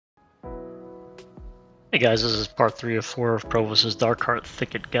Hey guys, this is part 3 of 4 of Provos's Darkheart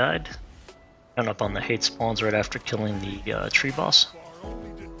thicket guide. End up on the hate spawns right after killing the tree boss.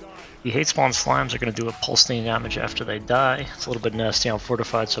 The hate spawn slimes are going to do a pulsating damage after they die. It's a little bit nasty on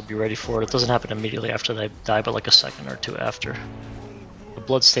fortified, so be ready for it. It doesn't happen immediately after they die, but like a second or two after. The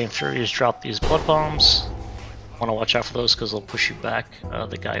bloodstained furies drop these blood bombs. Want to watch out for those because they'll push you back.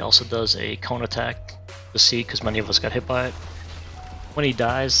 The guy also does a cone attack to see because many of us got hit by it. When he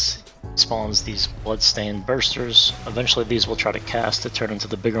dies, spawns these blood-stained bursters. Eventually these will try to cast to turn into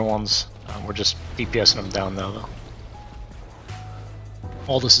the bigger ones. We're just DPSing them down now though.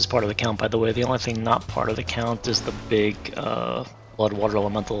 All this is part of the count, by the way. The only thing not part of the count is the big blood water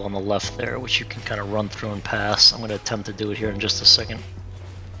elemental on the left there, which you can kind of run through and pass. I'm going to attempt to do it here in just a second.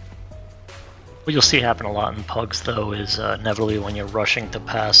 What you'll see happen a lot in pugs though is inevitably when you're rushing to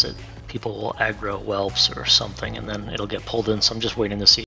pass it, people will aggro whelps or something and then it'll get pulled in, so I'm just waiting to see